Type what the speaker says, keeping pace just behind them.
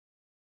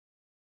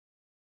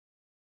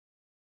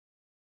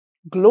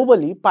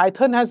Globally,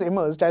 Python has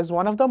emerged as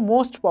one of the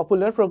most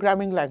popular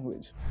programming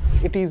languages.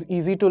 It is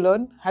easy to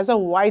learn, has a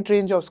wide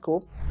range of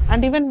scope,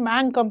 and even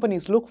MAANG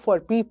companies look for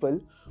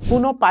people who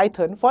know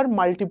Python for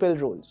multiple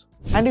roles.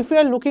 And if you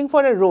are looking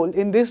for a role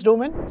in this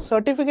domain,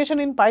 certification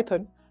in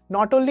Python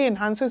not only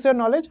enhances your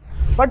knowledge,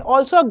 but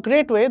also a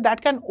great way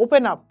that can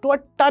open up to a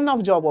ton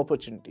of job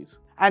opportunities.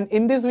 And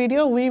in this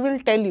video, we will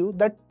tell you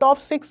the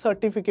top 6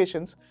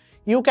 certifications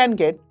you can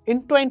get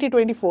in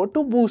 2024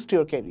 to boost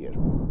your career.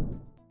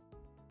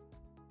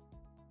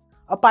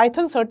 A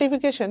Python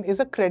certification is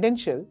a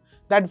credential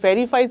that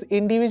verifies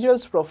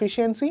individuals'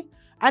 proficiency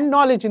and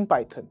knowledge in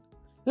Python.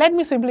 Let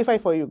me simplify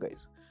for you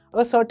guys.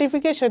 A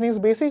certification is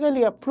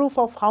basically a proof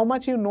of how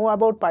much you know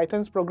about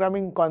Python's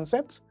programming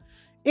concepts,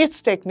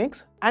 its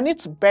techniques, and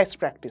its best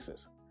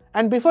practices.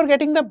 And before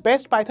getting the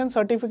best Python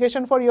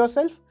certification for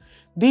yourself,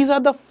 these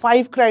are the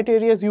 5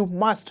 criteria you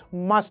must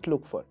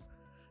look for.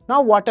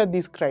 Now, what are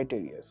these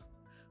criteria?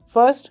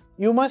 First,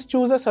 you must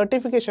choose a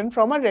certification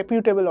from a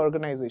reputable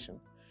organization.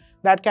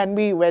 That can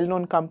be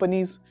well-known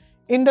companies,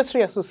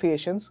 industry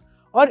associations,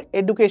 or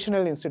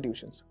educational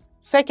institutions.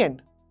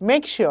 Second,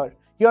 make sure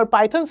your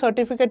Python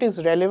certificate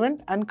is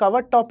relevant and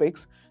cover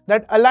topics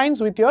that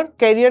aligns with your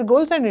career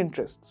goals and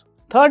interests.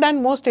 Third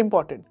and most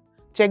important,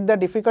 check the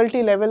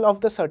difficulty level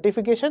of the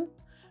certification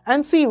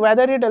and see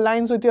whether it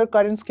aligns with your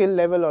current skill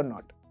level or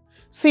not.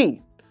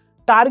 C,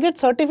 target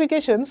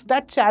certifications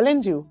that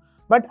challenge you,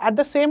 but at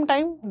the same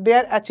time, they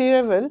are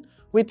achievable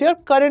with your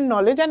current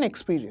knowledge and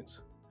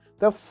experience.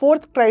 The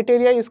fourth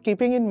criteria is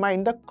keeping in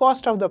mind the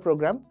cost of the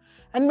program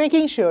and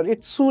making sure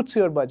it suits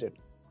your budget.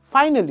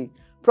 Finally,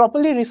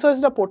 properly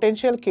research the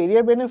potential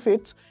career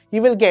benefits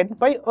you will get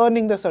by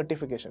earning the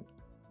certification.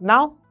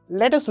 Now,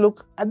 let us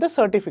look at the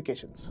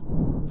certifications.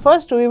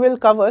 First, we will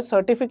cover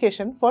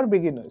certification for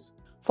beginners.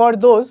 For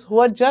those who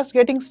are just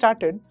getting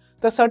started,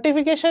 the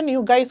certification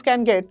you guys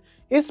can get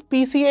is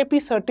PCAP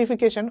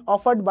certification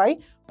offered by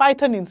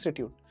Python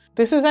Institute.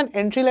 This is an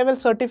entry-level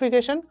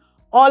certification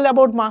all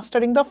about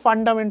mastering the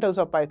fundamentals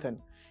of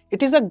Python.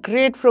 It is a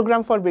great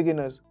program for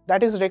beginners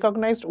that is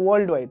recognized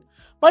worldwide.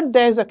 But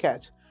there is a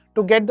catch.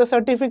 To get the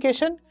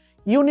certification,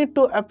 you need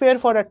to appear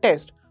for a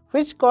test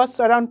which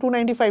costs around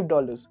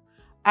 $295.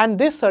 And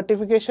this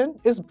certification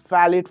is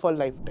valid for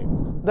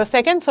lifetime. The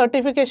second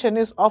certification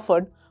is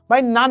offered by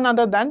none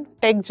other than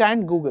tech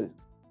giant Google.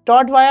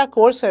 Taught via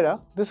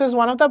Coursera, this is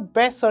one of the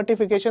best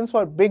certifications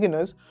for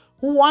beginners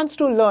who wants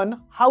to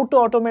learn how to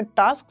automate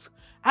tasks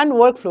and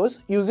workflows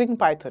using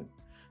Python.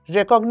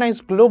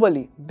 Recognized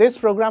globally, this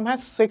program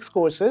has 6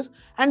 courses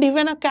and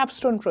even a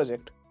capstone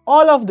project.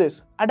 All of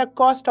this at a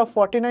cost of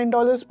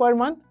 $49 per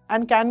month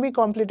and can be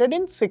completed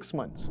in 6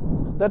 months.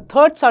 The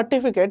third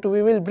certificate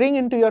we will bring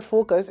into your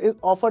focus is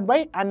offered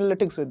by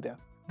Vidhya.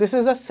 This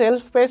is a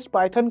self-paced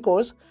Python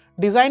course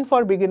designed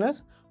for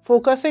beginners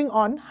focusing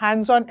on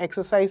hands-on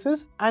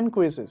exercises and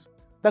quizzes.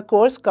 The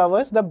course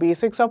covers the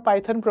basics of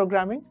Python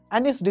programming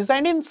and is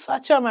designed in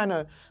such a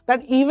manner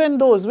that even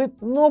those with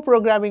no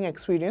programming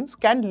experience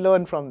can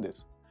learn from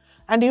this.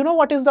 And you know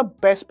what is the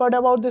best part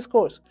about this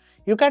course?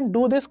 You can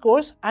do this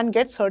course and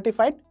get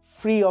certified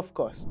free of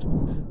cost.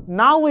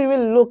 Now we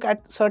will look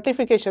at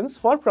certifications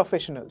for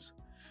professionals.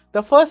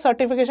 The first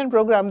certification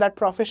program that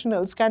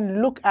professionals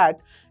can look at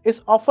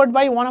is offered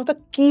by one of the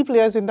key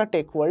players in the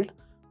tech world,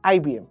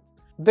 IBM.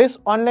 This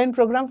online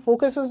program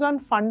focuses on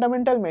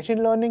fundamental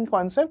machine learning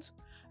concepts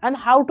and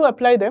how to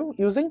apply them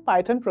using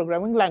Python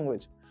programming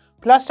language.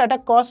 Plus, at a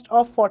cost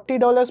of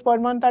 $40 per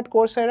month at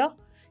Coursera,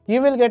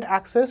 you will get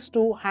access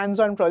to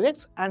hands-on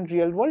projects and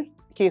real-world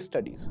case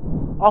studies.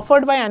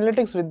 Offered by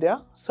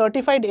Vidhya,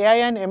 Certified AI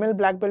and ML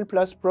Black Belt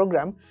Plus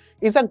program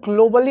is a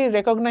globally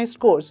recognized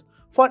course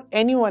for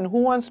anyone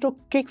who wants to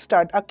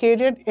kickstart a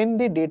career in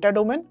the data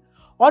domain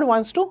or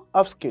wants to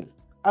upskill.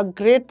 A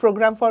great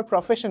program for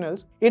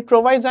professionals, it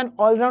provides an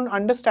all-round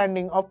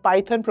understanding of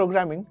Python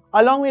programming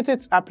along with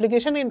its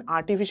application in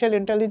artificial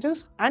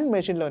intelligence and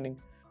machine learning.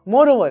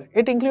 Moreover,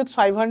 it includes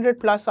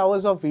 500+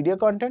 hours of video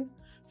content,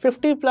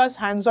 50+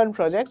 hands-on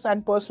projects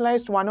and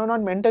personalized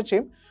one-on-one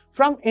mentorship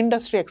from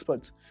industry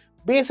experts.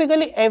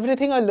 Basically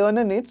everything a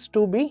learner needs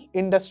to be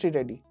industry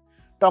ready.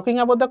 Talking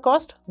about the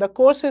cost, the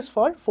course is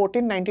for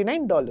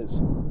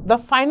 $1,499. The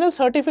final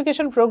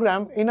certification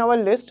program in our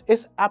list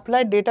is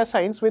Applied Data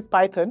Science with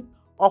Python,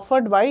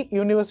 offered by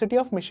University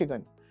of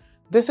Michigan.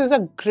 This is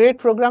a great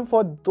program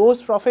for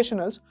those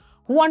professionals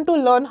who want to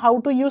learn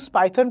how to use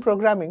Python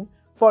programming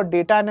for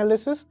data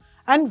analysis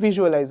and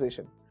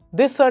visualization.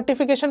 This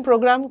certification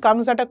program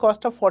comes at a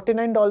cost of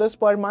 $49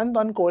 per month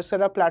on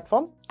Coursera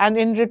platform, and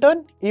in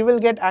return, you will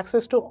get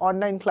access to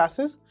online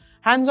classes,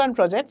 hands-on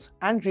projects,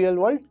 and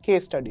real-world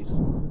case studies.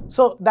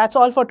 So that's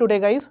all for today,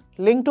 guys.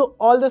 Link to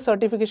all the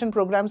certification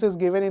programs is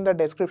given in the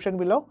description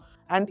below.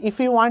 And if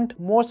you want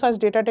more such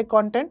data tech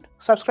content,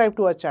 subscribe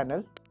to our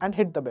channel and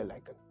hit the bell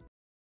icon.